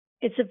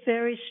 It's a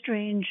very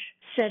strange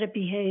set of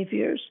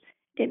behaviors.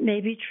 It may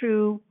be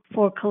true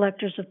for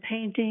collectors of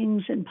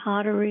paintings and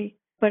pottery,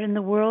 but in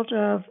the world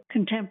of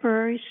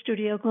contemporary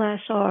studio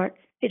glass art,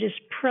 it is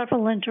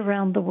prevalent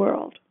around the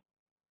world.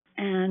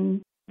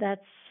 And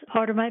that's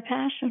part of my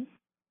passion.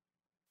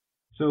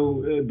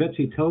 So,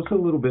 Betsy, tell us a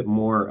little bit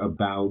more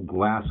about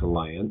Glass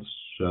Alliance,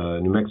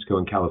 New Mexico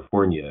and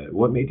California.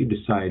 What made you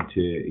decide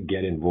to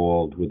get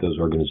involved with those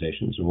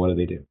organizations, and what do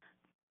they do?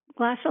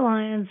 Glass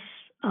Alliance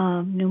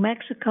New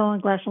Mexico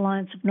and Glass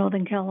Alliance of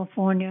Northern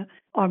California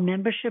are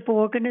membership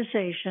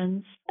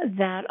organizations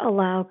that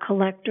allow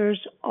collectors,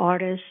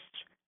 artists,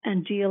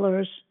 and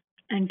dealers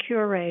and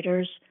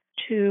curators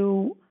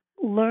to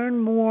learn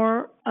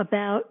more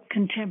about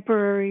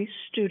contemporary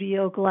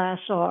studio glass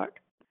art.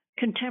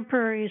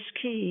 Contemporary is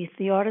key.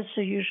 The artists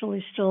are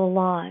usually still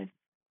alive.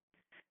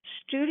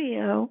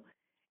 Studio,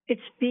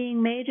 it's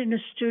being made in a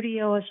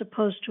studio as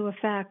opposed to a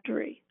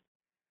factory.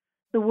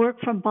 The work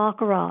from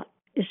Baccarat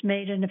is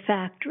made in a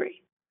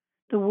factory.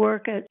 The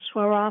work at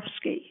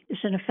Swarovski is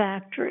in a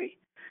factory.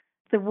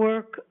 The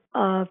work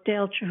of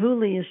Dale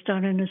Chihuly is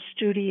done in a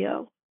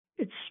studio.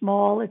 It's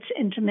small, it's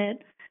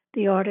intimate.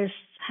 The artists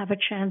have a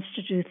chance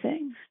to do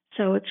things.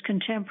 So it's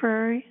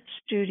contemporary,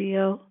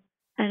 studio,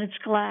 and it's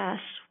glass,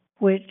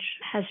 which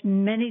has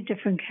many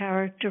different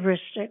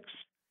characteristics.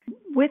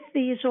 With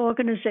these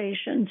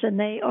organizations, and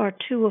they are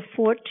 2 of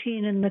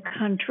 14 in the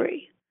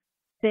country,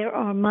 there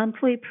are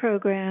monthly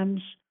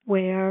programs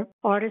where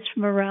artists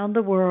from around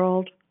the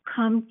world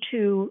come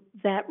to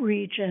that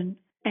region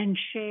and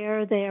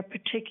share their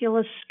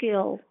particular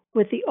skill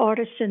with the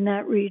artists in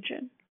that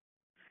region.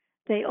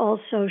 They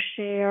also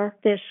share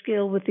their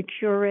skill with the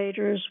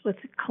curators, with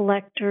the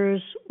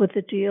collectors, with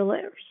the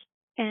dealers,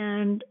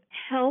 and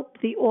help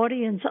the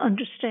audience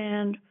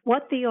understand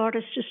what the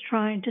artist is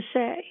trying to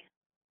say.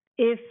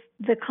 If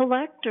the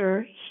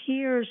collector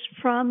hears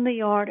from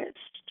the artist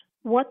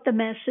what the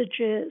message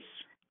is,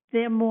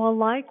 they're more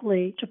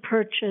likely to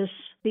purchase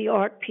the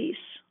art piece.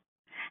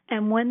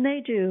 And when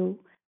they do,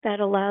 that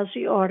allows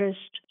the artist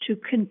to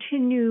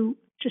continue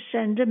to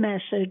send a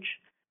message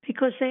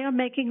because they are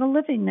making a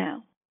living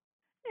now.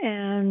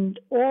 And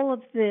all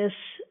of this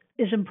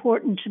is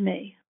important to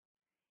me.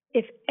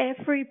 If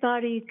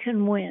everybody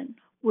can win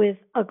with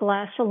a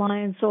Glass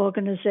Alliance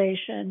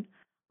organization,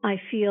 I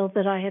feel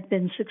that I have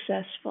been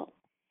successful.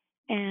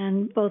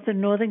 And both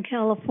in Northern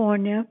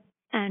California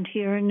and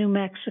here in New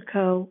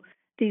Mexico,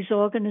 these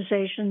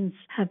organizations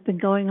have been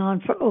going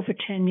on for over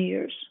 10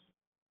 years.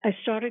 I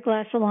started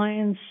Glass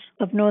Alliance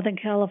of Northern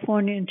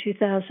California in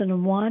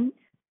 2001,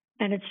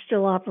 and it's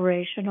still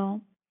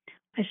operational.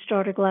 I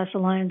started Glass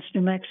Alliance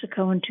New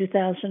Mexico in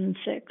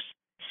 2006.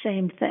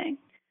 Same thing.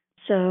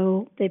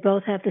 So they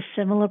both have the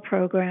similar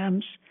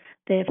programs.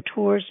 They have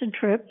tours and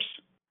trips.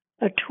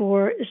 A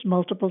tour is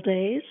multiple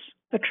days.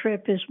 A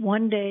trip is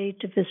one day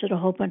to visit a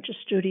whole bunch of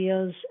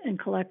studios and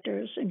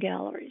collectors and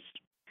galleries.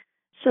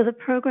 So the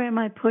program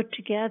I put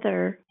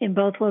together in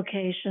both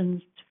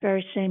locations, it's the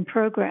very same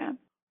program.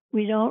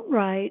 We don't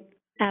write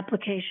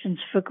applications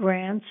for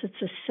grants.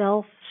 It's a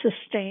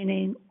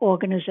self-sustaining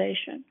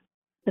organization.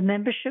 The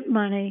membership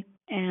money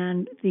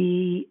and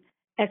the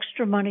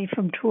extra money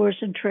from tours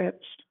and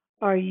trips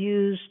are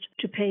used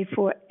to pay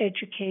for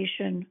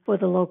education for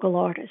the local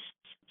artists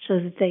so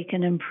that they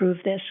can improve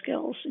their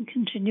skills and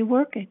continue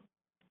working.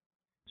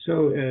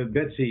 So,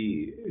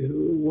 Betsy,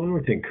 one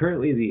more thing.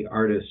 Currently, the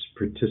artists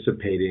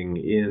participating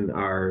in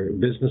our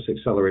Business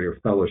Accelerator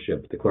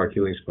Fellowship, the Clark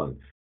Hewlings Fund,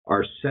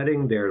 are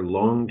setting their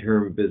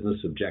long-term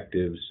business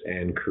objectives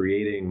and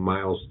creating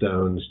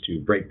milestones to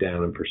break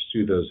down and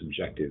pursue those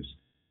objectives.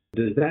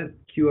 Does that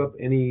cue up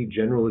any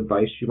general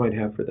advice you might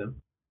have for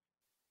them?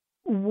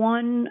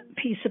 One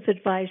piece of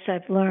advice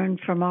I've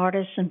learned from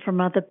artists and from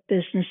other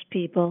business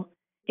people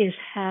is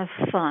have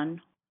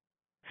fun.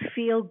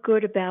 Feel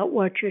good about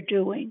what you're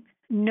doing.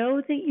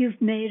 Know that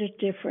you've made a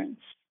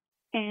difference.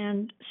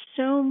 And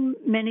so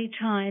many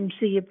times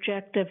the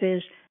objective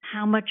is,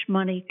 how much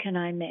money can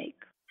I make?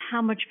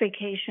 How much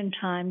vacation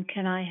time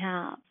can I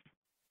have?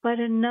 But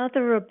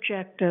another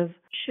objective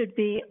should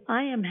be,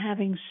 I am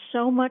having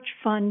so much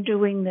fun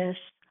doing this.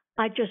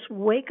 I just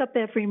wake up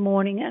every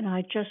morning and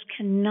I just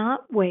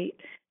cannot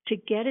wait to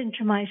get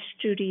into my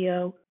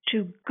studio,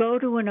 to go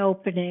to an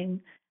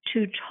opening,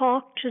 to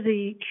talk to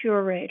the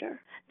curator.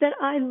 That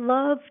I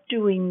love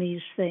doing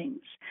these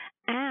things.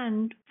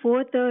 And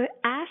for the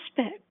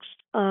aspects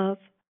of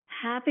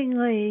having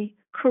a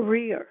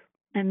career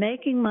and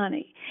making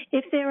money,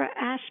 if there are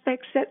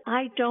aspects that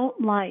I don't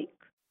like,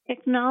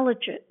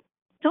 acknowledge it.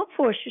 Don't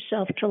force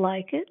yourself to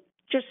like it.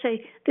 Just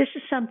say, this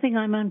is something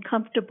I'm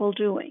uncomfortable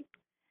doing.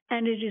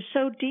 And it is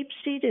so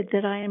deep-seated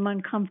that I am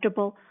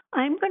uncomfortable.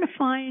 I'm going to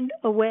find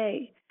a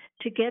way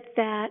to get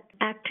that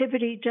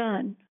activity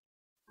done.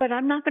 But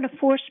I'm not going to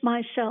force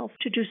myself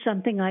to do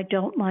something I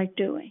don't like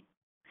doing.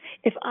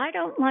 If I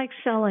don't like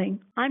selling,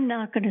 I'm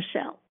not going to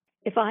sell.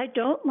 If I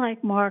don't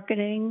like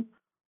marketing,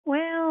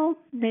 well,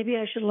 maybe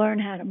I should learn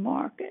how to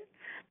market.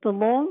 The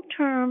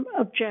long-term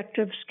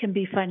objectives can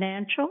be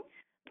financial.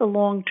 The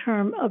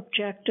long-term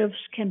objectives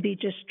can be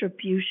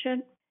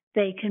distribution.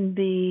 They can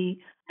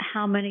be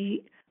how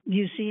many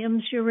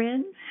museums you're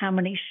in, how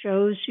many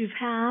shows you've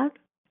had,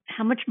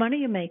 how much money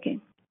you're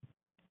making.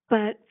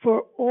 But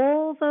for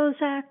all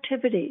those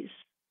activities,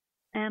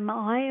 am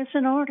I, as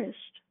an artist,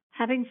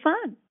 having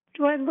fun?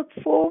 Do I look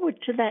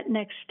forward to that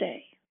next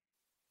day?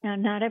 Now,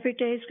 not every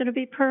day is going to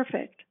be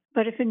perfect,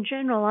 but if in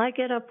general I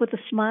get up with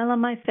a smile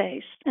on my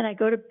face and I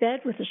go to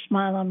bed with a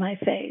smile on my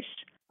face,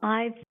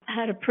 I've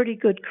had a pretty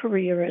good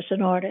career as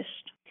an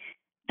artist.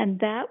 And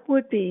that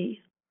would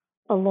be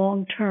a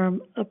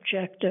long-term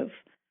objective,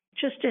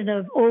 just in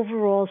an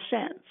overall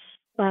sense.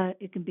 But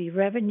it can be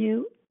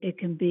revenue, it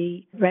can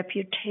be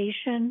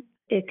reputation,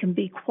 it can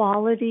be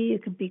quality,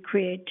 it can be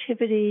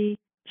creativity.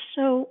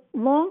 So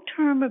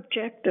long-term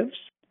objectives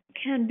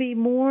can be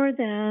more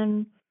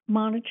than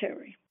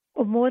monetary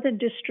or more than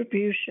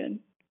distribution.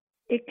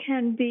 It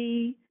can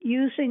be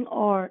using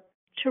art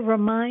to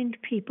remind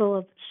people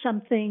of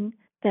something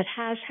that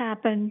has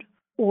happened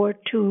or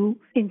to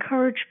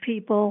encourage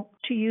people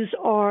to use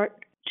art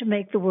to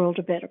make the world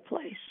a better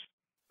place.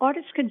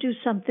 Artists can do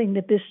something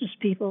that business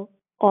people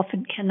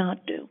often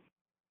cannot do.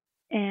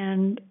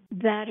 And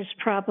that is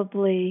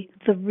probably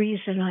the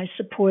reason I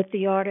support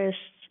the artists,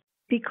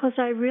 because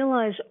I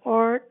realize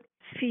art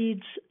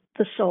feeds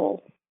the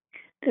soul.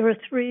 There are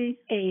 3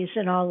 A's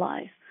in our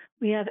life.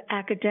 We have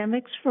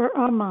academics for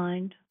our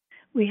mind,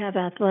 we have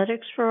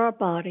athletics for our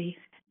body,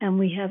 and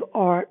we have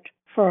art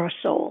for our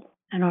soul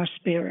and our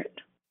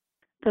spirit.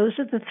 Those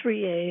are the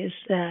 3 A's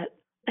that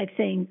I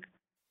think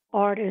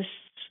artists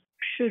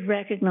should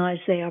recognize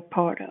they are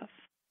part of.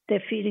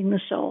 They're feeding the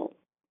soul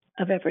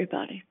of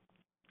everybody.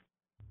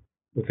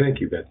 Well,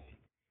 thank you, Betsy.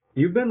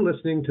 You've been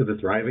listening to the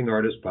Thriving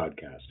Artist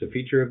Podcast, a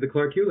feature of the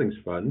Clark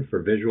Hewlings Fund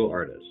for Visual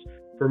Artists.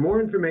 For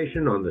more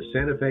information on the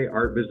Santa Fe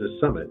Art Business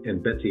Summit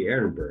and Betsy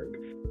Ehrenberg,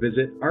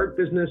 visit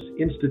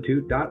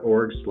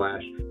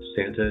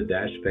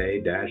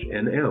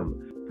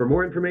artbusinessinstitute.org/Santa-Fe-NM. For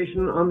more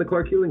information on the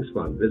Clark Hewlings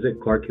Fund, visit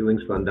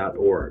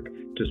clarkhewlingsfund.org.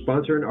 To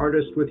sponsor an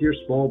artist with your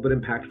small but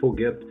impactful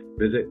gift,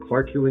 visit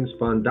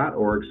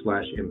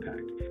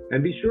clarkhewlingsfund.org/impact.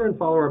 And be sure and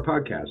follow our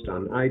podcast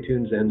on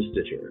iTunes and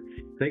Stitcher.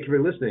 Thank you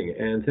for listening,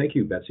 and thank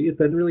you, Betsy. It's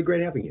been really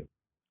great having you.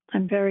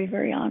 I'm very,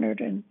 very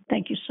honored, and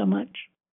thank you so much.